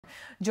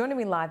Joining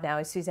me live now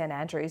is Suzanne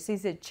Andrews.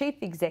 She's the Chief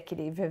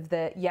Executive of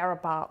the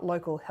Yarrabah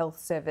Local Health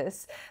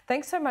Service.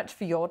 Thanks so much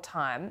for your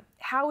time.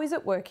 How is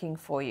it working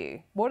for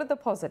you? What are the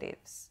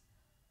positives?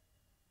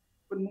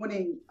 Good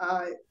morning.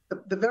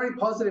 The very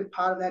positive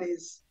part of that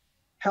is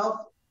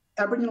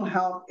Aboriginal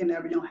health in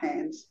Aboriginal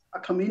hands, a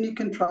community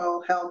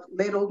control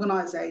health-led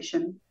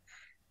organisation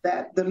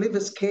that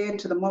delivers care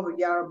to the mob of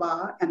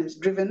Yarrabah and is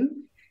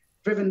driven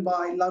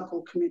by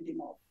local community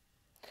mob.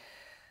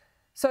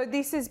 So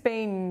this has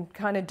been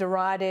kind of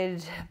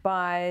derided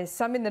by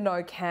some in the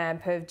no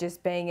camp of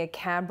just being a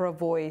Canberra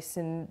voice,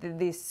 and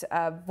this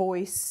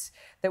voice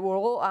that we're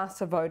all asked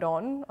to vote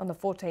on the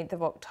 14th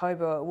of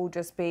October will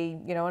just be,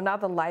 you know,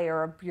 another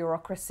layer of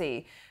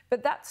bureaucracy.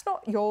 But that's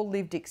not your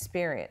lived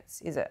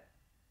experience, is it?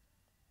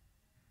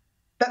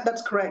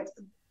 That's correct.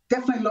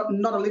 Definitely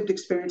not a lived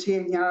experience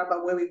here in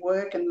Yarrabah where we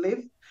work and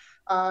live.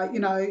 You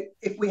know,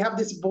 if we have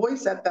this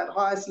voice at that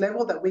highest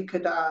level that we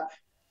could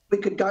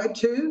go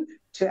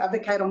to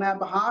advocate on our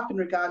behalf in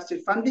regards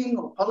to funding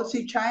or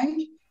policy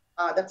change,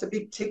 that's a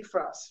big tick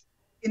for us.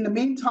 In the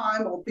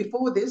meantime, or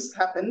before this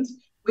happens,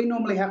 we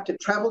normally have to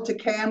travel to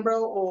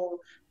Canberra, or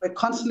we're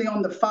constantly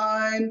on the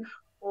phone,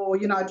 or,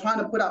 you know, trying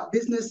to put up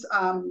business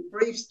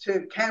briefs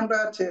to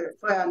Canberra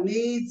for our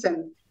needs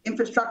and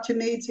infrastructure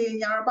needs here in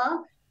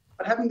Yarrabah.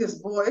 But having this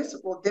voice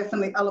will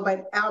definitely elevate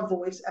our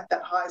voice at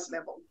that highest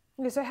level.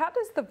 Yeah, so how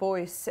does the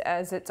voice,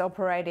 as it's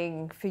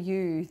operating for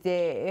you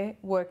there,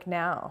 work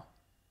now?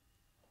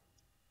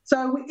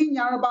 So in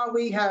Yarrabah,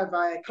 we have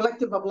a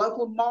collective of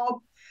local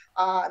mob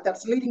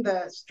that's leading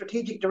the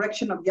strategic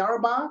direction of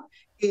Yarrabah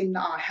in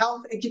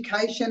health,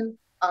 education,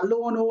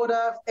 law and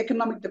order,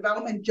 economic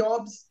development,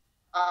 jobs.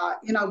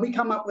 You know, we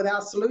come up with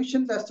our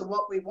solutions as to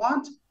what we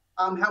want.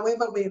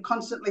 However, we're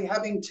constantly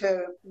having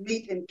to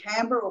meet in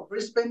Canberra or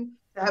Brisbane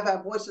to have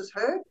our voices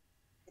heard.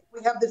 If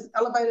we have this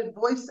elevated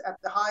voice at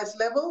the highest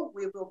level,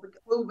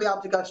 we'll be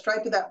able to go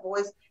straight to that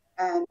voice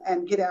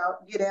and get our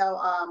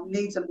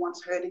needs and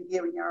wants heard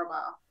here in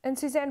Yarrabah. And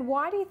Suzanne,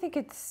 why do you think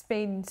it's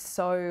been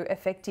so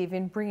effective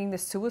in bringing the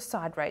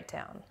suicide rate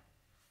down?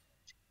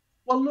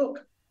 Well,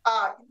 look,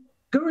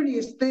 Gurriny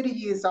is 30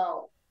 years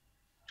old.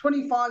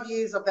 25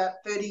 years of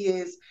that 30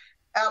 years,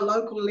 our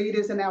local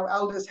leaders and our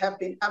elders have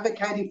been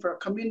advocating for a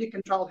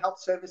community-controlled health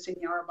service in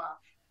Yarrabah.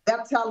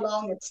 That's how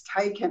long it's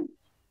taken.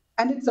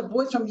 And it's a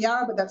voice from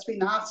Yarrabah that's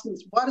been asking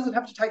us, why does it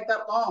have to take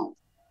that long?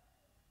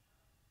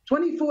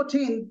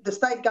 2014, the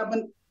state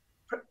government,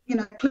 you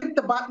know, clicked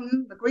the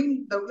button, the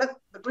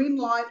green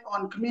light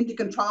on community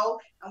control,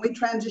 and we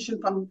transitioned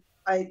from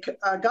a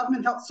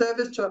government health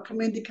service to a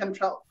community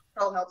control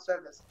health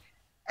service.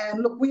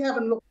 And look, we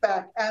haven't looked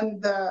back,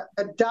 and the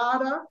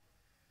data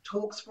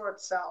talks for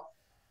itself.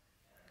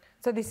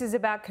 So this is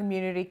about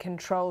community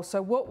control.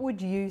 So what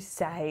would you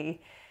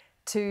say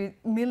to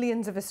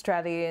millions of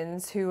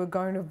Australians who are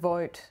going to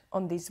vote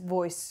on this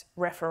voice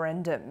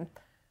referendum?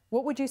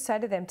 What would you say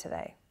to them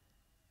today?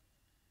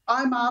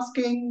 I'm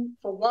asking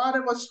for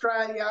wider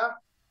Australia,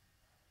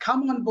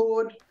 come on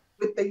board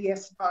with the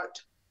yes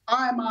vote.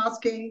 I'm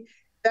asking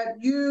that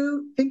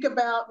you think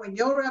about when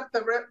you're at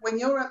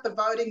the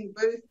voting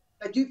booth,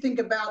 that you think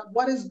about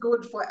what is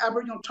good for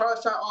Aboriginal and Torres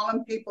Strait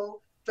Island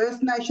people,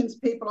 First Nations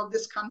people of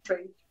this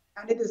country.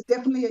 And it is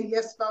definitely a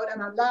yes vote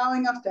and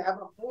allowing us to have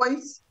a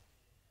voice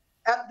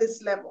at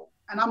this level.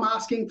 And I'm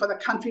asking for the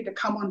country to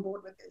come on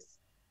board with this.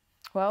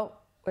 Well,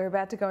 we're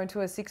about to go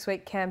into a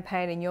 6-week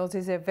campaign and yours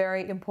is a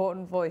very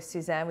important voice,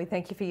 Suzanne. We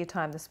thank you for your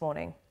time this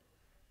morning.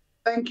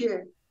 Thank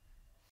you.